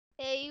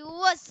Hey,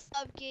 what's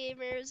up,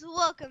 gamers?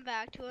 Welcome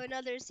back to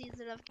another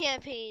season of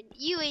Campaign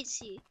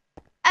UHC.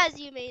 As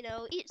you may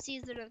know, each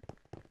season is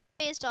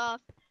based off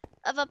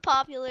of a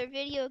popular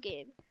video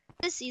game.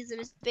 This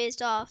season is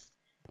based off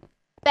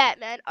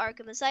Batman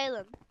Arkham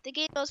Asylum. The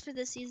game modes for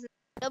this season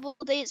are Double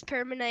Dates,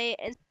 Permanite,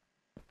 and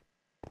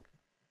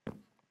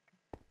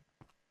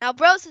now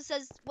Brosa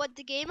says what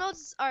the game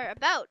modes are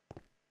about.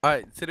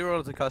 Alright, City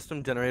World is a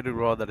custom generated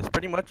world that is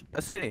pretty much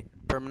a city.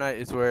 Permanite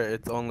is where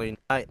it's only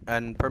night,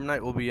 and Permanite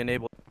will be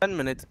enabled 10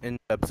 minutes in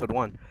episode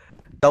 1.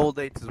 Double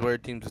Dates is where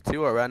teams of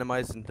 2 are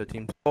randomized into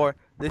teams of 4.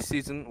 This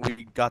season,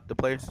 we got the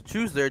players to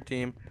choose their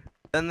team,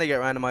 then they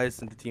get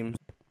randomized into teams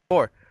of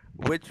 4,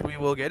 which we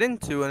will get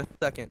into in a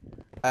second.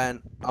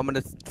 And I'm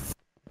gonna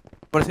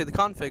say the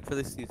config for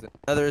this season.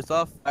 Another is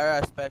off, fire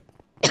aspect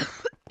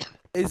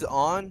is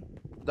on,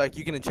 like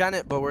you can enchant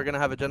it, but we're gonna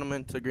have a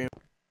gentleman's agreement.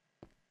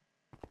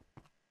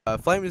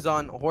 Flame is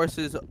on,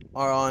 horses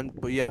are on,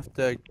 but you have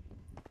to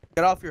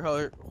get off your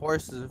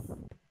horses.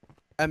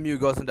 MU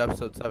goes into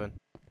episode 7.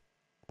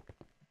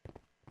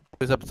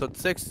 There's episode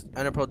 6,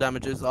 Enderpearl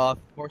damage is off,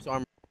 horse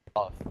armor is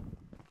off.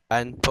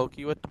 And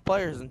pokey with the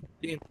players and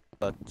team.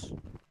 But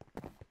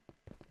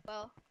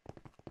Well,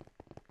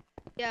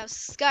 yeah,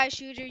 Sky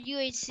Shooter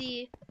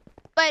UHC,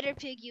 Spider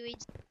Pig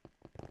UHC.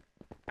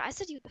 I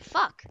said you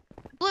fuck.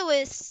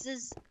 Lewis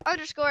is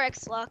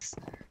 _Xlux.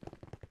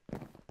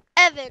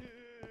 Evan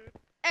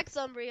X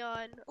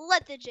Umbreon,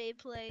 Let the J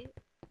Play,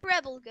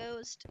 Rebel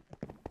Ghost,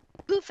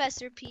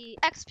 Poofessor P,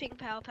 X Ping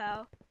Pow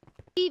Pow,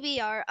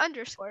 PBR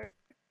 _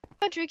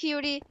 Country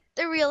Cutie,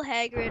 The Real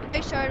Hagrid,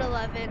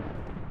 Bigshard11,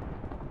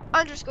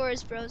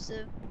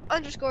 _Esprosive,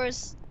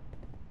 _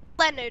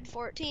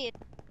 Leonard14,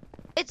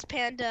 It's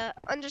Panda,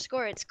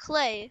 _ It's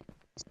Clay,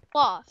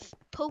 Sloth,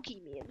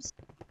 Pokey Memes,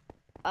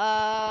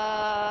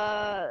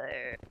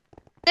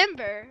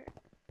 Timber,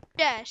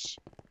 Dash,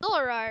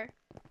 Zoroar,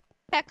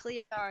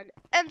 Kecleon,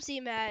 MC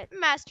Matt,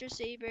 Master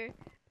Saber,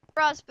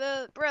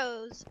 Frostbow,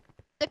 Bros,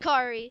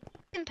 Dakari,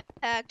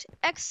 Impact,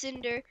 X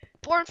Cinder,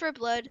 Born for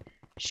Blood,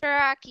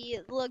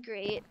 Sharaki the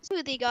Great,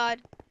 Smoothie God,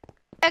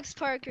 X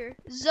Parker,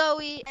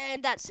 Zoe,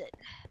 and that's it.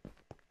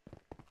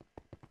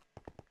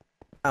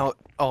 now,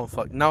 oh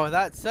fuck. Now with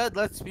that said,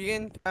 let's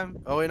begin.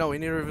 Oh wait, no, we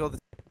need to reveal this.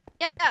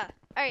 Yeah,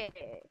 alright.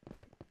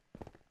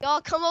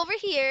 Y'all come over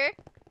here.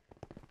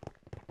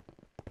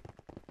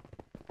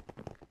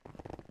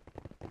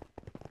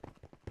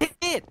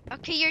 It.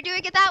 Okay, you're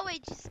doing it that way,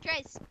 Jesus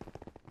Christ.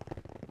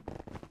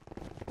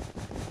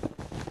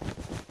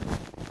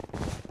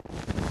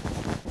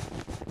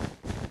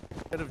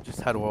 Could have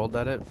just had world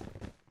edit.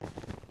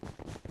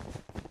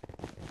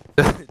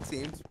 It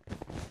seems.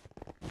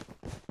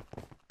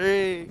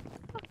 3.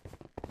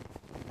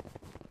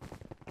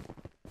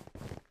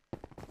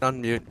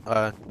 Unmute,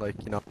 like,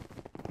 you know.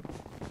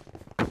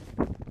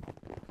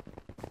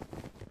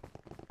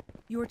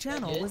 Your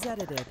channel was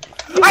edited.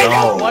 I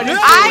know. What is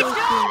I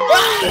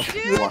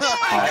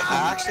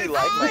actually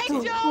like my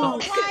team.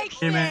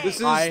 Hey man, This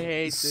is I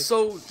hate this.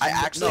 so. I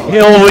actually.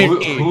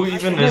 Who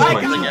even is my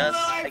team?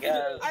 I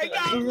guess.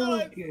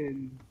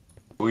 Broken.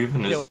 Who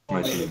even is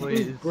my Please.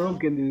 team?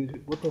 Broken,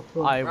 dude. What the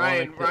fuck? I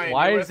Ryan, want Ryan,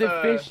 Why you're is it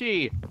with,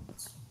 fishy?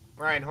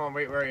 Ryan, hold on,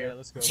 wait, where are you? Yeah,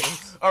 let's go.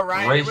 Oh,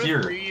 Ryan, Right you're with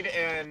here. Reed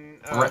and.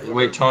 Right- whoever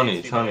wait, Tony,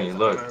 Reed's teammate Tony, is. I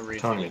look, don't know who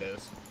Reed's Tony. teammate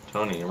is.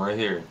 Tony, I'm right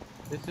here.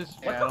 This is.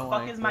 What I the don't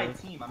fuck like is my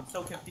this. team? I'm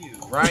so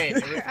confused. Ryan, you're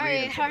with Reed.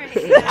 Alright.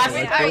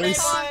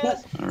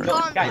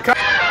 Guys,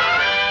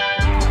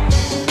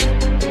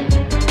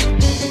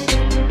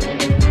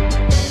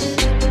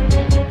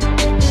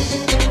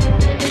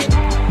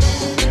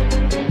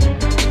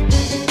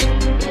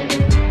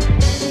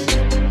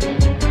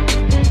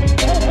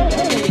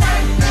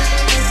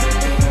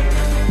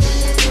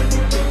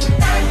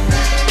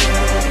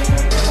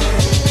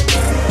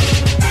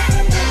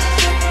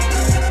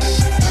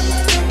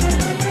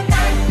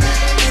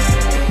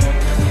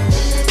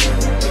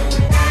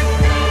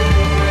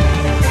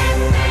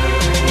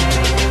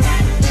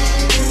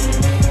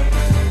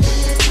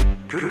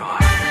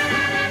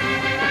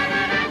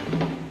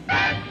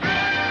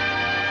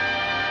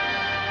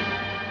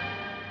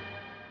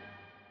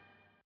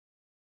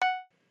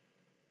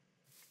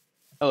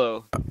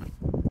 Hello.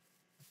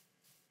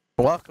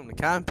 Welcome to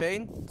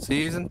campaign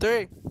season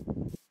 3.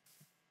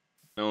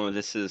 No,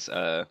 this is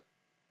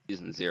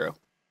season 0.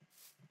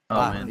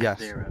 Yes.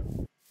 0.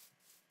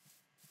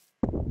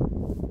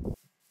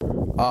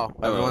 Oh,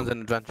 everyone's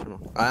in adventure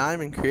mode. I'm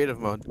in creative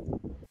mode.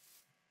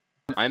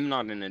 I'm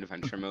not in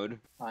adventure mode.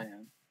 I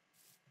am.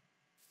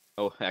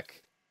 Oh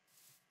heck,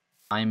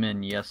 I'm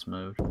in yes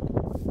mode.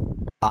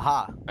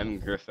 Aha. I'm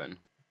Griffin.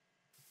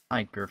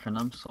 Hi Griffin,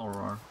 I'm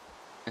Solrar.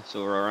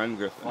 So I'm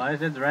Griffin. Why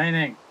is it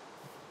raining?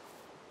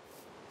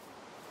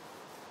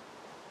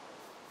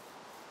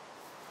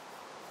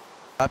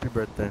 Happy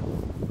birthday.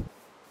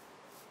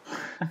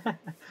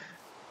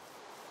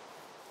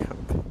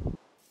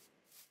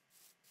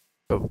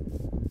 Go.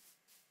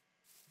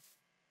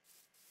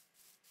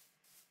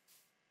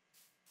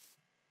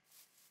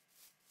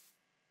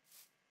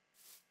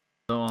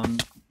 So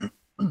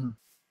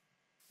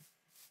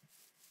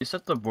You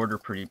set the border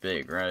pretty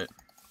big, right?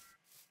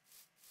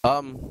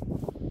 I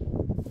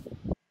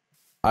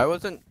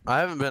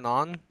haven't been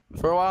on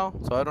for a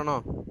while, so I don't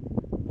know.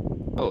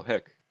 Oh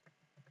heck.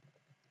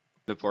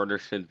 The border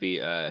should be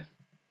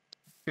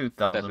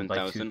 2,000 by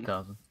 7,000.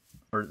 2,000.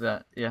 Or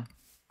that, yeah.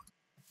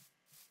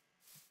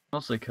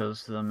 Mostly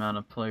because of the amount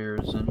of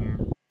players in here.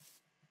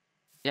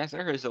 yeah,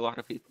 there is a lot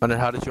of people. And then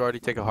how did you already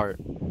take a heart?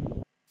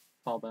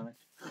 Fall damage.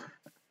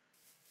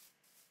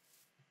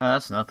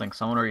 That's nothing.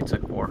 Someone already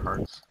took 4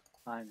 hearts.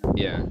 I know.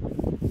 Yeah.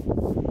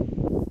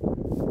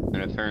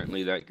 And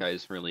apparently that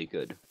guy's really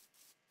good.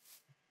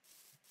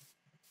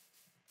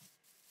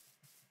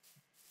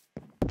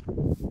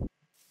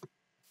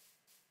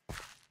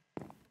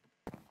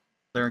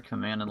 Their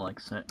command and like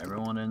set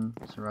everyone in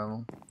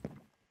survival.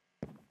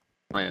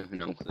 I have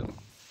no clue.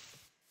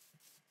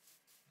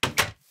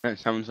 That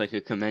sounds like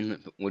a command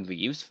that would be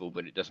useful,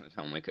 but it doesn't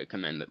sound like a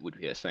command that would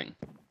be a thing.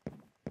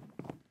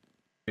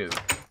 Ew.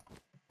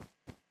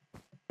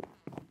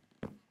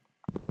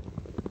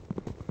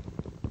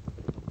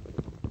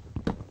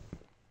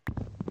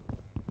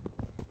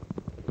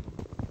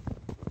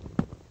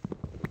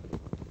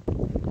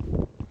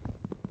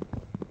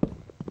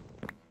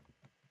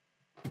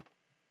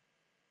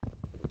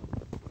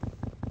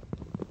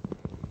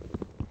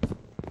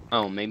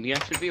 Oh, maybe I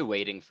should be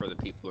waiting for the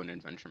people in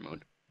adventure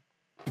mode.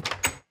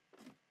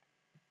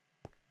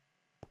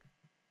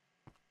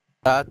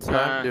 That's what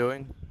I'm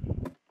doing.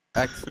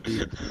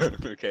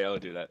 XD. Okay, I'll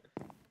do that.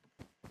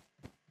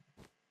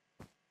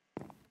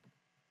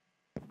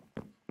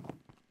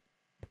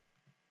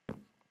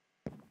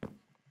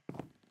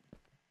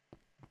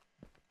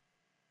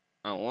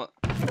 Oh, what?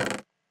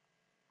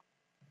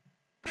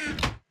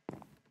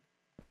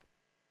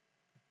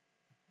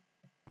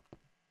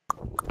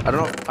 I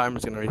don't know if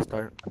timer's gonna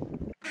restart.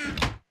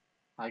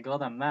 I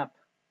got a map.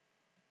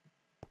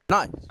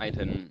 Nice. I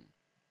didn't.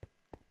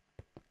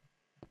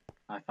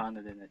 I found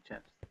it in the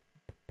chest.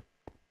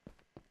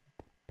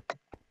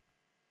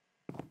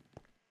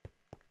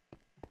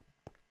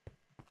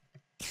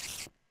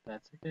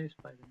 That's the case,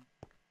 Spider.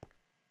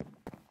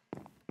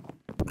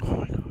 Oh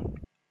my god.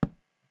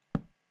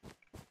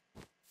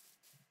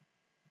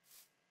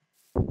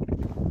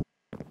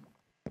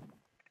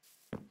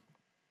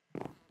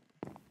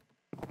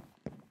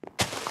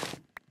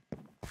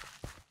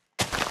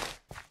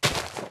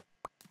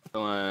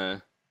 So,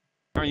 how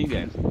are you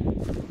guys?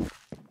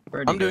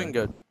 Where'd I'm he go? doing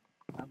good.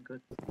 I'm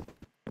good.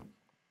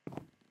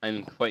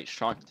 I'm quite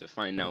shocked to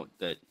find out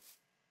that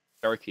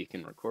Darky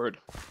can record.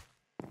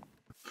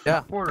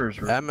 Yeah. Borders,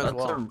 Em as that's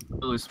well. a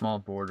really small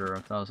border,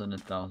 1,000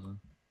 and 1,000.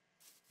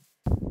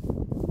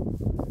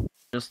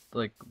 Just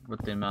like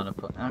with the amount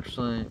of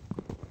actually,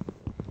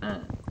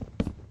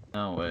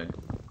 no way.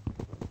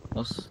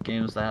 Most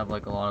games that have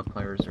like a lot of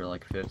players are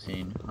like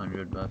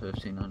 1,500 by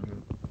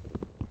 1,500.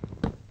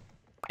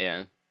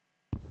 Yeah.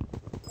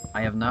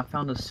 I have not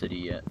found a city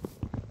yet.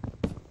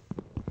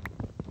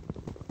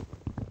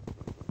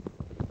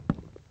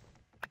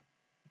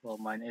 Well,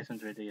 mine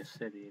isn't really a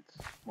city, it's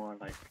more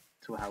like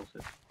 2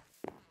 houses.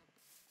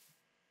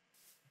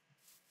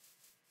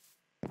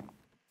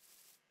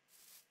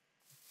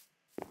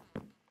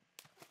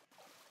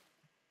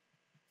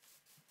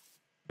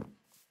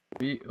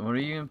 What are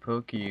you and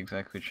Pokey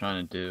exactly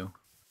trying to do?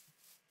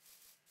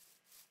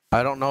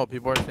 I don't know.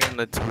 People are saying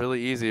it's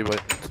really easy,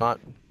 but it's not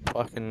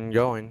fucking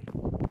going.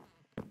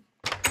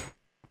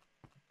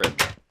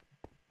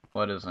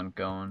 What isn't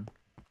going?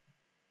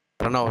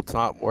 I don't know. It's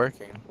not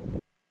working.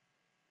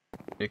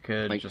 It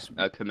could Like just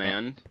a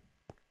command.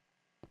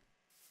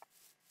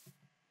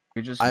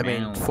 we just I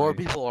mean, 4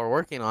 manually- people are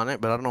working on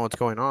it, but I don't know what's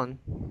going on.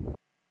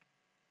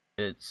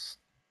 It's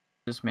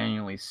just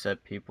manually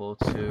set people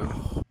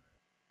to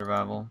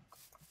survival.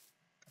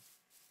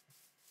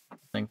 I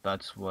think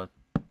that's what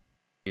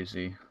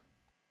easy.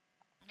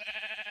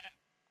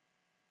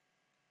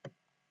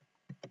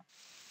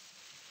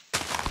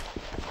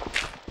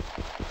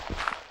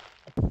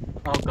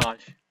 Oh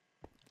gosh.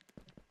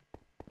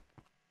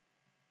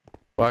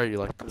 Why are you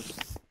like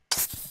this?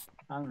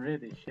 I'm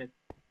really shit.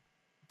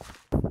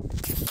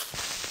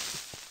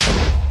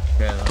 Okay,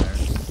 there.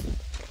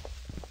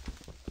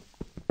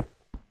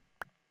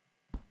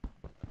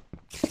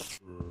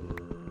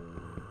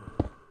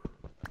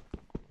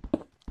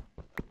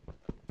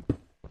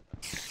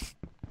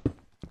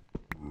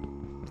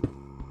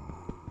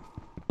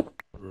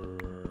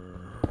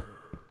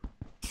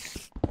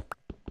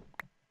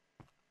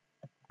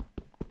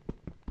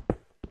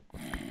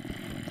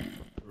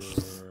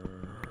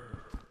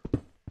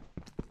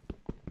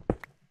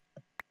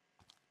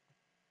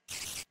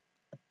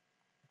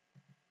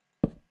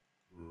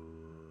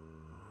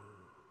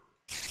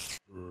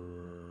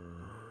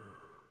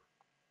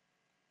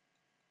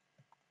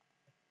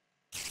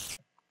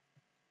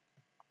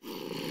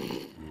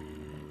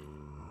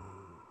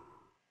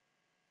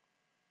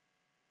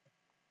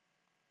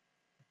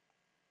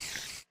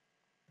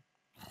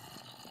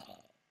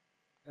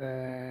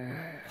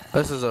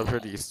 This is a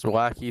pretty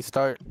wacky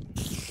start.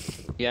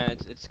 Yeah,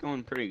 it's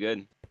going pretty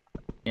good.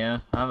 Yeah,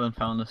 I haven't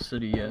found a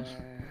city yet.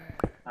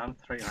 I'm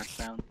 3 hearts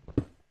down.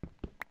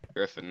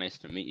 Griffin, nice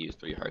to meet you.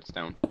 3 hearts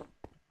down.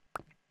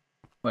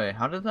 Wait,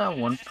 how did that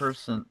one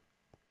person...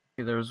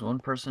 Okay, there was one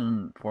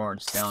person 4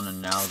 hearts down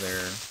and now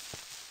they're...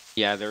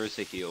 Yeah, there is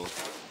a heal.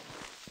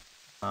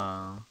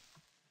 Uh...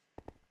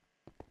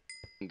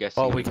 I'm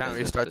guessing. Well, we because can't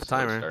it's restart a the slow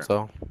timer, start.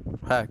 so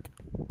heck.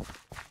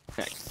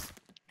 Heck.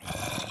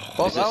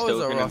 Well, Is it that was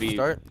still a gonna rough be-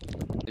 start.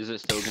 Is it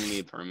still gonna be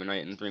a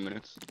permanite in 3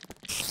 minutes?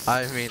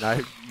 I mean,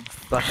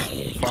 fuck.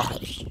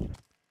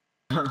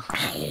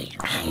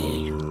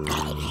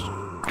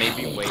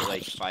 Maybe wait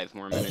like 5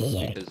 more minutes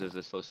because there's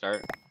a slow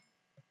start.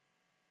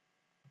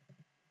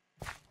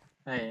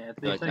 Hey, at I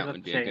feel like least I that got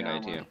would be a J good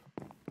armor. idea.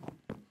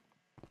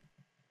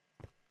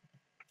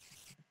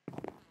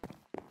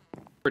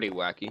 Pretty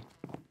wacky.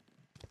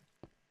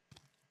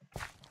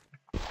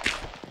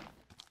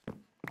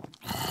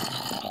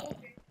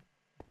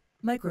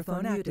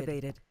 Microphone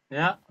activated.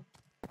 Yeah.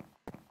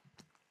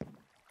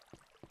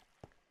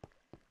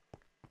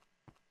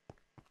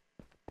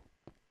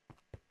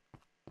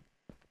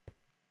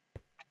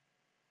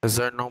 Is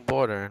there no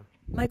border?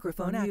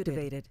 Microphone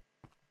activated.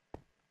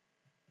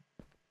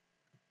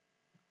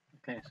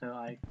 Okay, so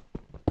I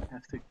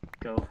have to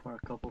go for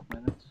a couple of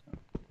minutes.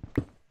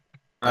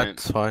 Alright,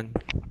 That's fine.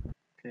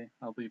 Okay,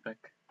 I'll be back.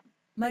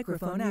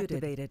 Microphone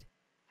activated.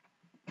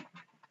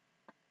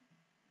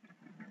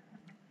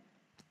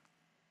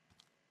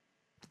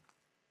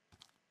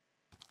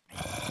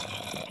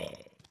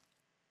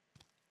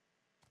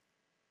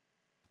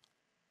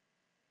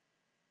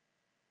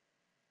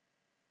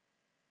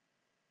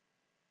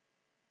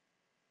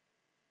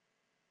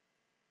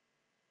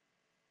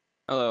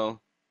 hello.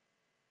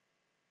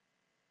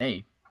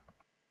 Hey.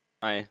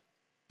 Hi.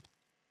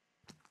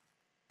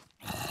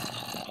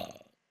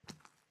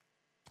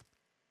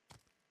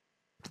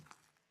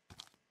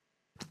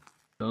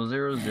 So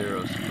 0,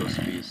 0 is supposed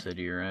to be a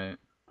city, right?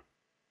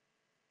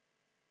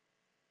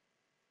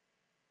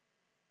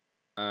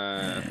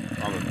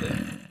 Probably.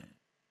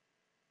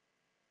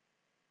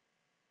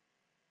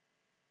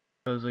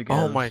 Because I Oh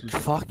guess my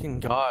it's- fucking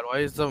god, why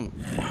is the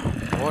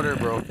water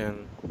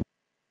broken?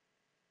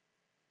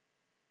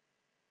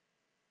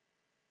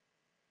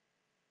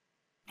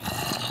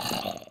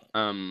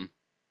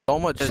 So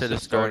much This shit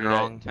has is going started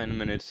wrong. at 10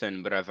 minutes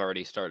in, but I've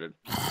already started.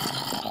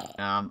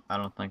 I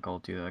don't think I'll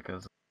do that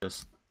because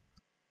just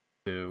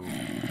to.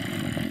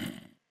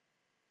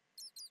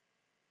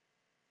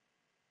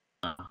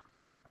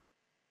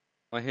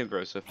 Oh, hey,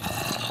 Broseph.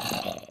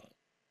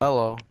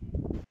 Hello.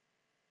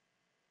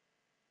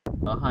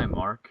 Hi,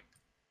 Mark.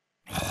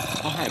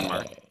 Oh, hi,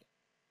 Mark.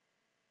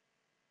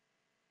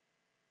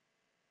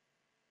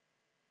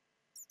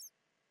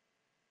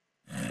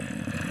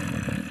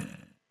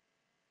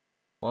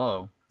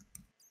 Whoa.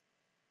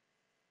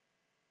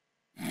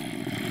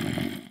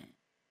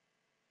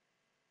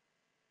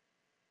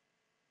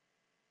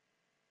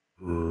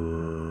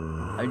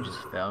 I just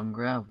found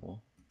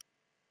gravel.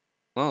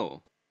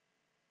 Whoa.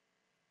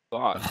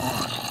 God.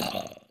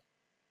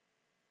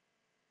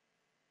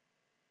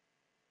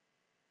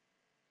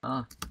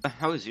 Ah,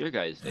 How was your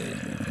guys' day?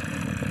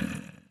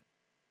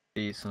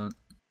 decent.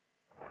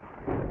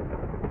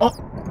 Oh.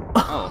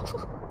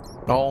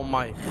 Oh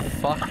my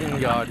fucking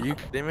god, are you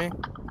kidding me?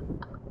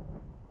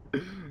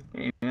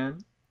 Hey,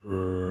 man.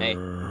 Hey.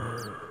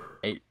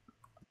 Hey.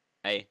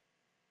 Hey.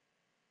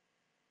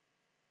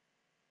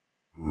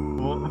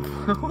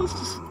 What was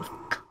this?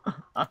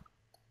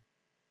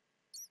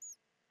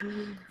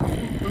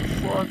 What's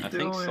Sloth I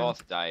doing? think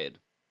Sloth died.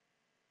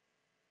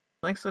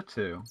 I think so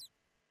too.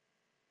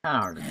 Kinda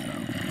hard to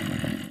tell.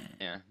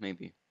 Yeah,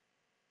 maybe.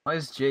 Why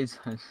is Jay's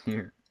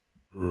here?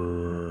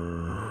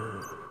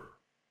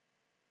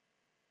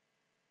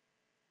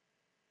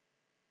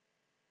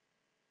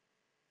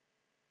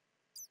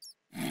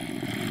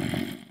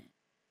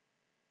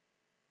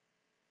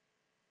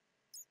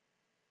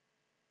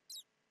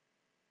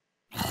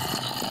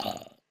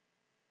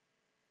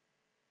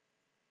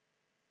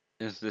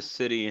 Is the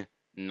city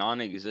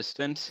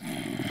non-existent?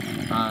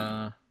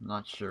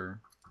 Not sure.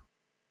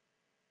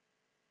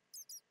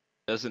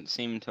 Doesn't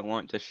seem to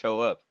want to show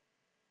up.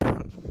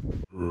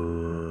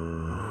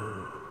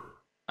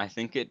 I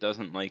think it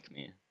doesn't like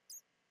me.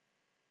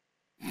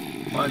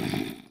 What?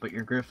 But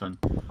you're Griffin.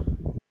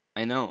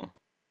 I know.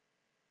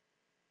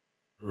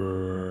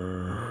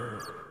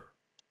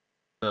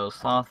 So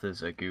Sloth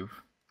is a goof.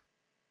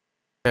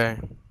 Okay.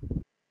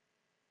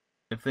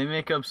 If they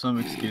make up some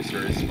excuse to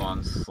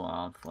respawn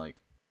Sloth, like,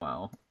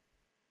 wow.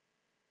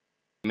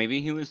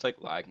 Maybe he was like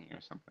lagging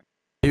or something.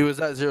 He was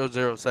at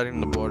 0-0 setting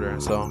the border,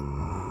 so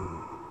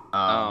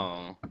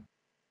Oh.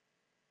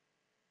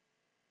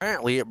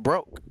 apparently it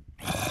broke.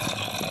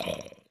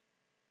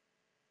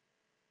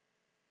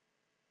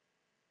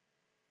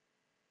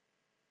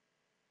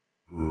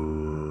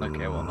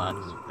 Okay, well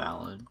that's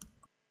valid.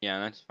 Yeah,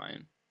 that's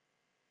fine.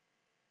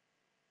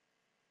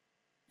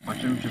 Watch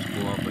him just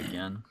blow up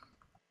again.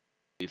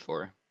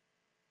 Before.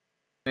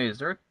 Hey, is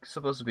there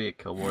supposed to be a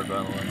kill board,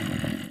 by the way?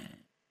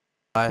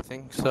 I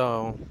think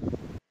so.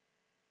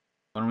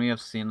 When we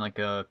have seen like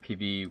a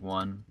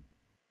PB1?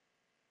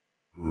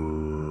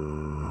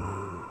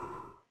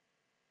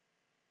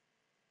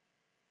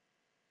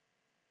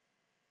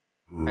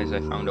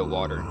 Guys, I found a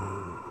water.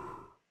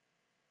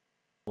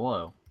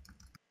 Whoa.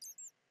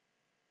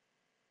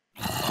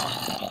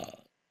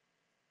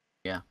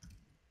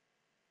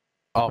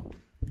 Oh,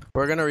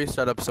 we're gonna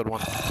restart episode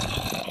 1.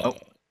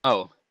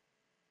 Oh.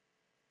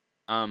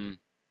 I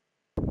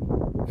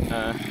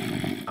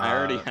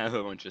already have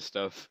a bunch of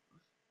stuff.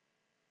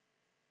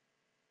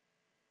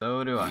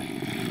 So do I.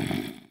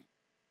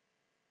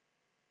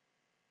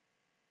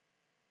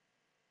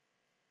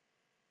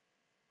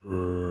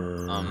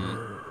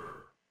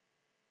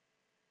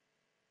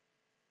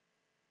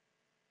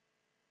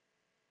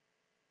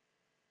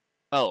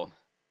 Oh.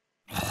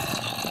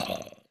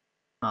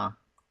 Huh.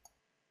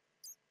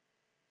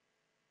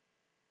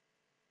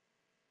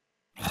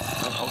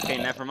 Oh, okay,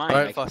 never mind.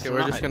 Alright, I fuck guess it, we're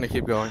just not. gonna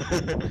keep going.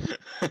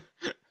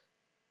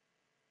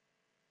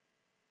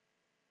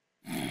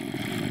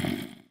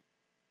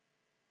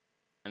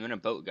 I'm in a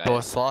boat, guys. So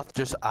a sloth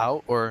just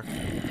out, or?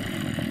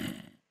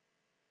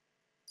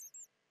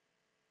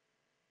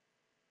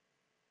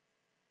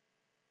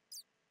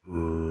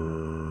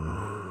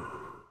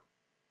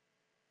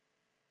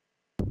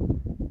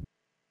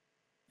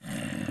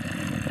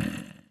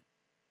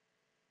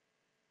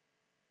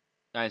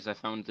 Guys, I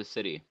found the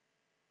city.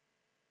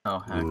 Oh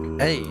heck.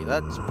 Hey,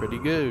 that's pretty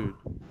good.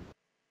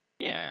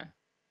 Yeah.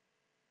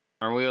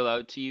 Are we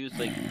allowed to use,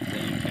 like, the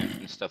enchants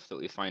and stuff that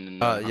we find in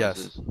the Yes.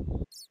 houses?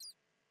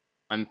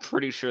 I'm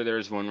pretty sure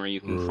there's one where you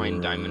can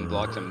find diamond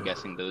blocks. I'm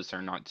guessing those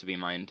are not to be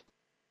mined.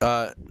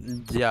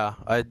 Yeah,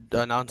 I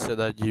announced it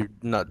that you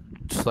not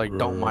just like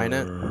don't mine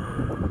it.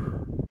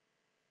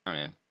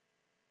 Okay.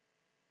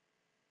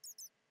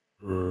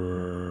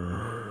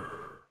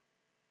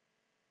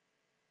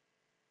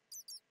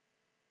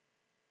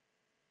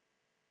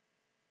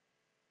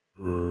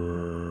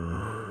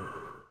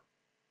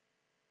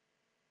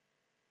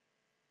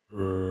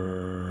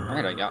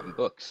 Alright, I got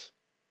books.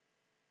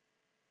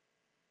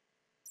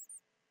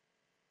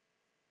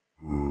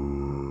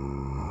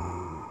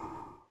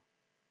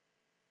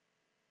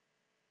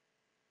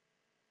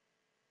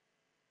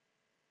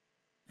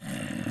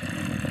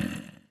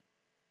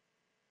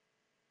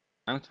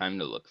 Now time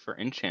to look for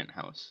enchant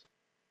house.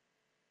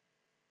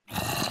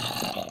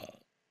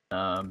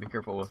 Be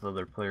careful with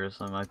other players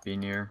that might be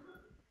near.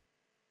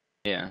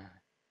 Yeah.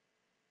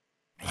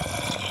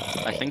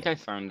 I think I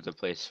found the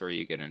place where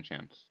you get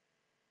enchants.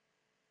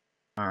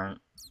 Alright.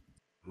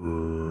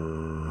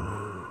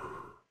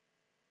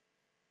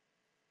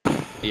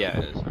 Yeah,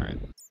 it is, alright.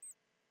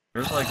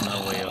 There's like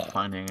no way of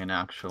finding an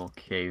actual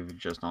cave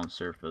just on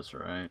surface,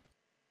 right?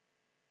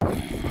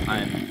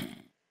 I'm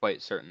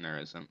quite certain there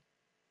isn't.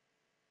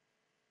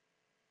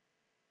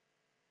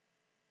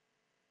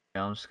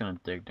 Yeah, I'm just gonna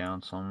dig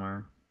down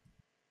somewhere.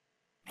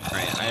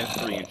 Alright, I have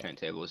 3 enchant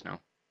tables now.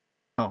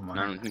 Oh And I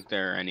my. don't think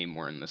there are any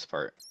more in this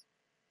part.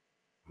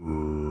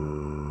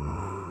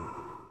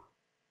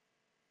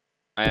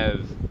 I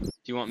have... Do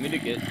you want me to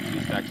get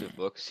 2 stacks of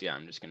books? Yeah,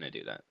 I'm just gonna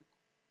do that.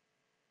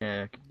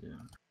 Yeah, I can do it.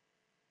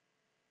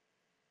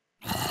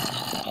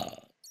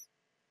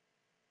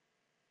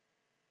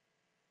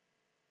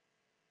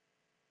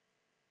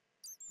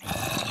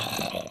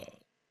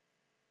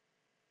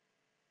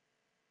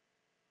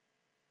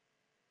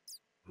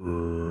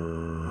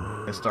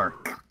 It's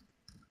dark.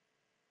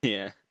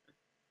 Yeah.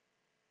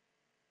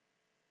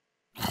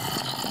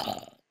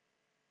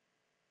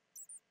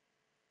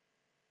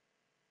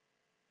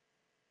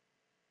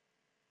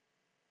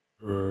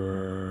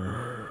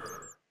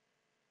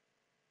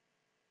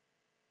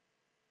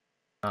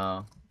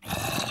 Oh.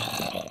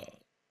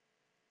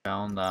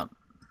 Found that.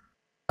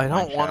 I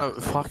don't Mineshaft. want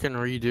to fucking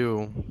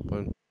redo,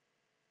 but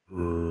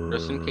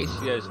Just in case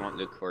you guys want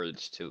the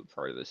cords to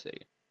part of the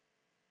city.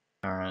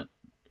 Alright.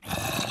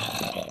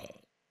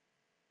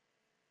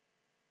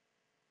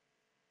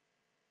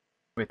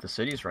 Wait, the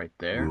city's right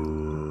there?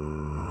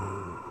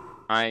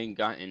 I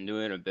got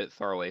into it a bit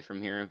far away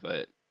from here,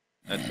 but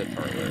that's the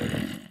part where it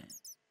is.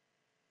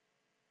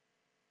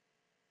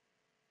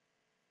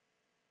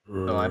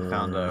 So I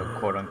found a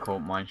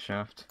quote-unquote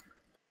mineshaft.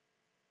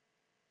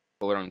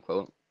 Quote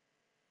unquote.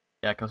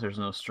 Yeah, because there's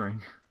no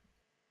string.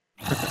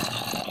 I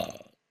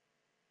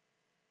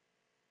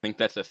think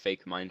that's a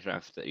fake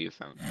mineshaft that you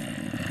found.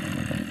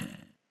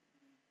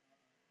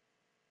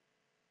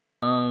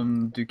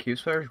 Do cave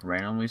spiders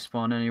randomly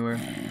spawn anywhere?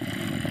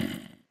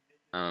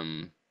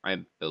 I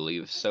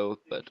believe so,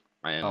 but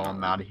I am Oh, not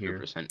I'm outta here.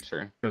 100%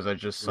 sure. Because I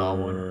just saw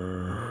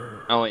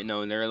one. Oh wait,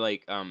 no, they're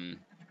like,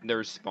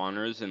 there's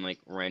spawners in like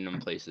random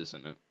places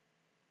in it.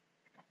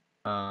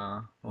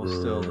 Well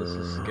still, this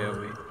is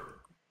scary.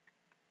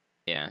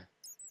 Yeah.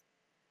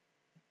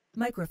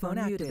 Microphone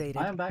activated.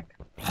 I am back.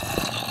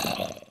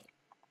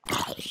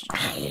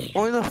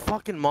 only the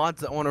fucking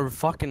mods that want to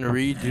fucking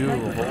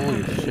redo.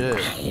 Holy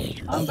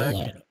shit. I'm back.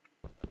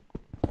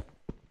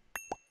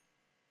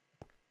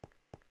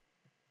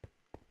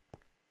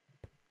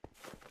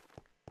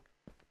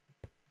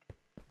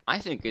 I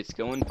think it's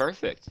going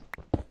perfect.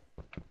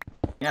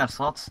 Yeah,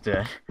 Sloth's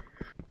dead.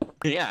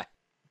 Yeah,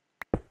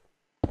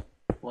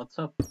 What's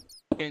up?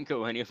 can't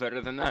go any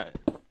better than that.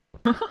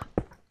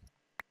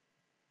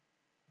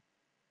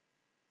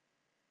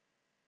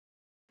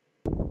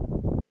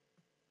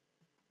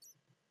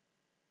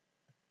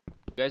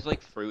 You guys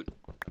like fruit?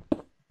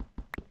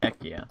 Heck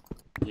yeah.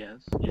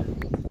 Yes, yes.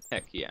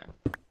 Heck yeah.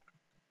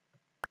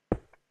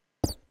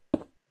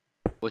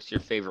 What's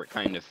your favorite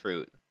kind of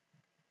fruit?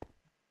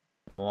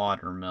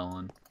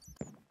 Watermelon.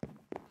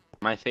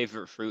 My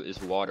favorite fruit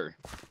is water.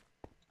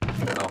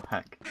 Oh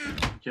heck.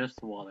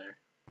 Just water.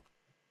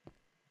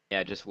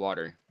 Yeah, just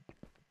water.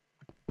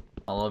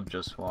 I love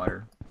just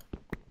water.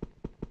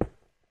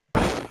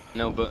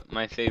 No, but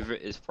my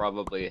favorite is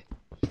probably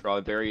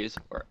strawberries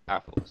or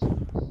apples.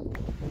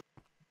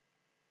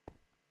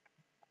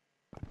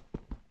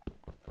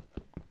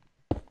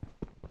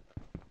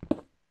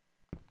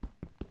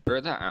 Where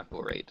are the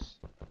apple rates?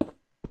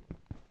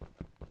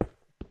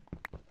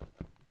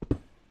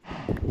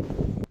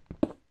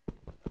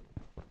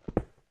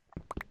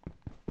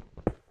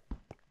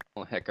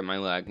 Oh heck, am I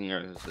lagging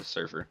or is the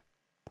server?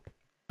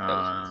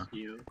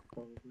 You,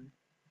 probably.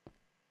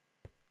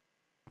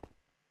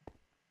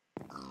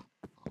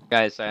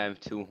 Guys, I have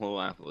 2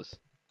 whole apples.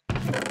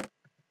 I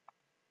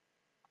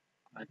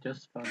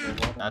just found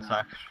the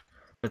water.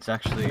 That's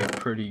actually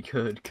pretty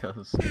good,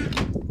 cause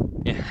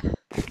Yeah,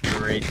 the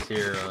rates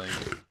here are like.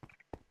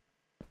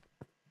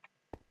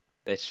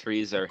 the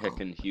trees are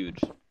heckin' huge.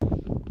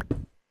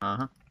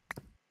 Uh-huh.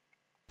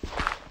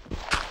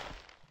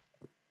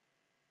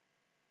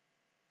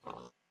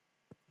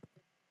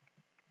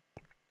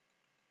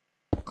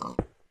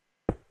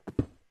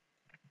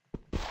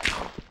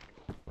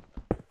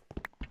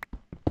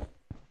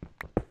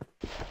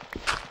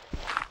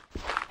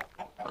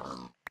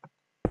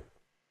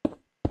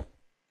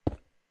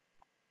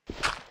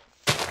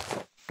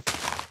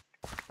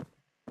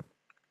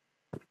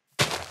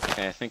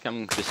 Okay, I think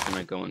I'm just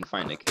gonna go and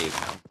find a cave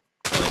now.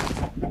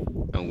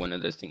 Like, one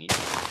of those thingies.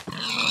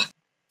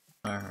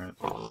 Alright.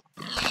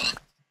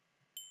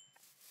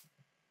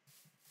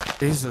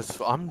 Jesus,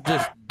 I'm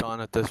just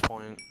done at this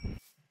point.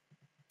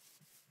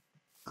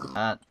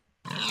 That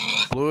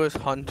Lewis,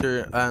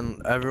 Hunter,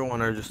 and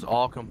everyone are just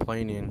all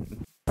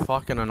complaining.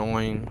 Fucking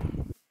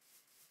annoying.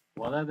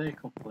 What are they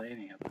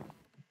complaining about?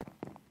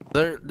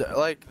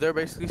 They're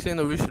basically saying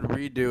that we should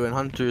redo, and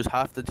Hunter's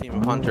half the team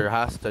of Hunter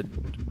has to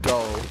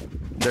go.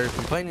 They're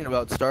complaining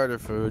about starter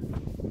food.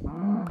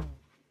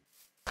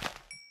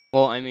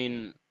 Well, I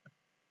mean,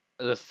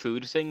 the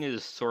food thing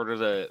is sort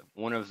of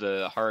one of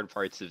the hard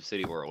parts of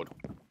City World.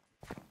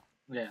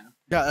 Yeah.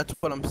 Yeah, that's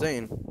what I'm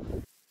saying.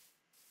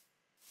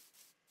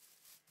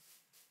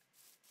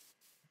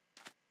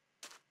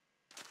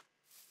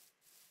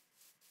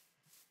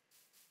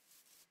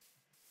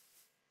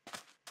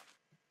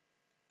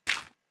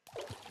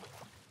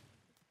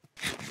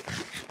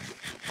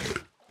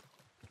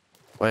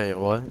 Wait,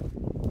 what?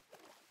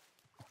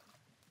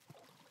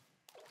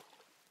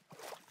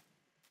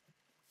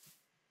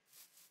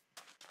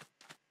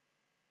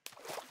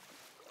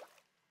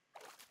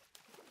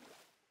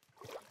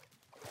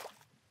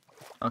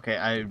 okay,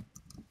 I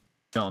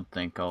don't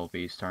think I'll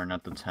be starting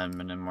at the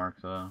 10-minute mark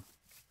though.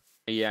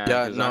 Yeah,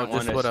 Yeah, 'cause no, I want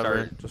just to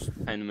whatever. start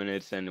Just 10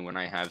 minutes in when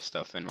I have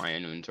stuff in my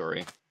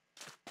inventory.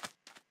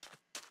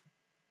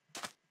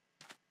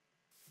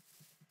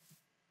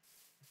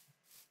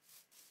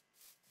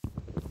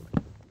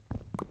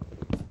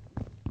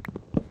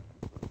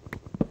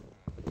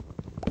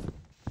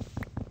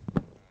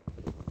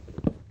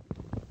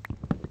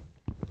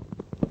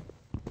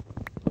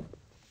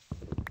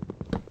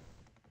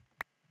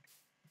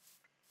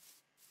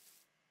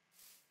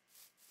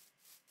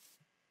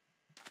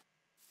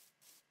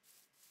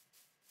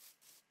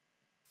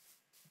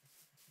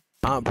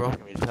 not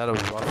broken. We just had a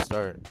rough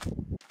start.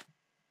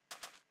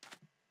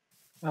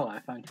 Well, I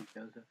found you,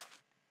 Joseph.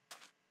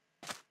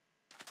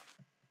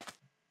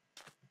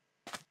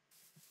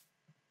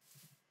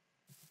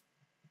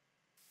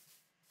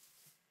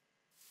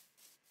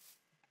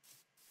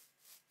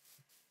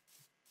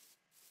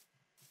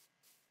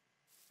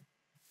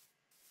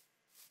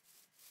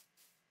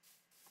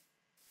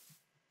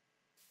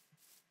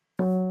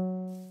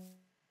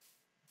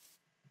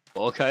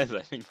 Well, guys,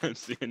 I think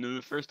that's the end of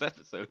the first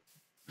episode.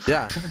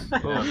 Yeah.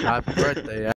 Oh, happy birthday.